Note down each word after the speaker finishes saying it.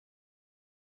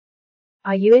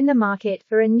Are you in the market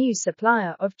for a new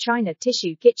supplier of China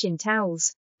tissue kitchen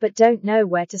towels, but don't know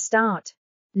where to start?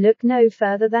 Look no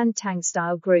further than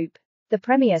Tangstyle Group, the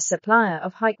premier supplier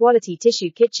of high-quality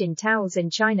tissue kitchen towels in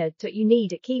China. You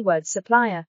need a keyword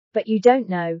supplier, but you don't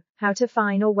know how to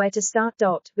find or where to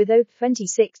start. With over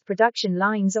 26 production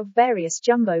lines of various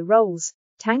jumbo rolls,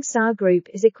 Tangstyle Group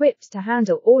is equipped to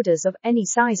handle orders of any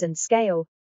size and scale.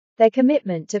 Their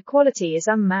commitment to quality is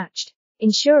unmatched,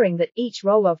 ensuring that each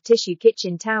roll of tissue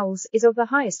kitchen towels is of the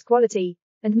highest quality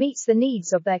and meets the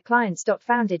needs of their clients.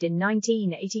 Founded in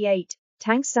 1988,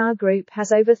 Tangstyle Group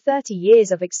has over 30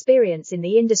 years of experience in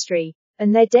the industry,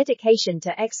 and their dedication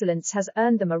to excellence has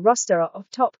earned them a roster of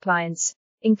top clients,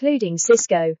 including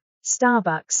Cisco,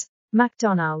 Starbucks,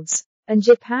 McDonald's, and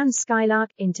Japan's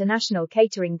Skylark International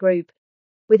Catering Group.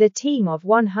 With a team of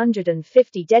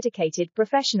 150 dedicated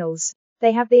professionals,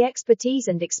 they have the expertise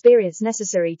and experience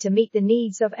necessary to meet the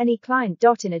needs of any client.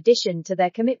 In addition to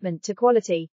their commitment to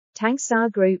quality,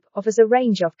 Tangstyle Group offers a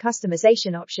range of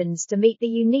customization options to meet the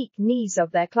unique needs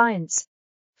of their clients.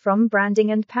 From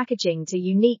branding and packaging to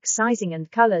unique sizing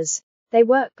and colors, they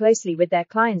work closely with their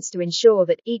clients to ensure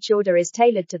that each order is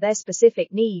tailored to their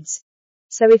specific needs.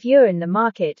 So if you're in the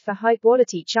market for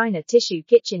high-quality China tissue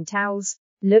kitchen towels,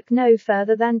 look no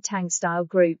further than Tangstyle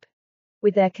Group.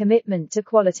 With their commitment to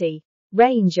quality,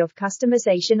 range of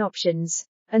customization options,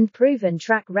 and proven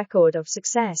track record of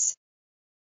success,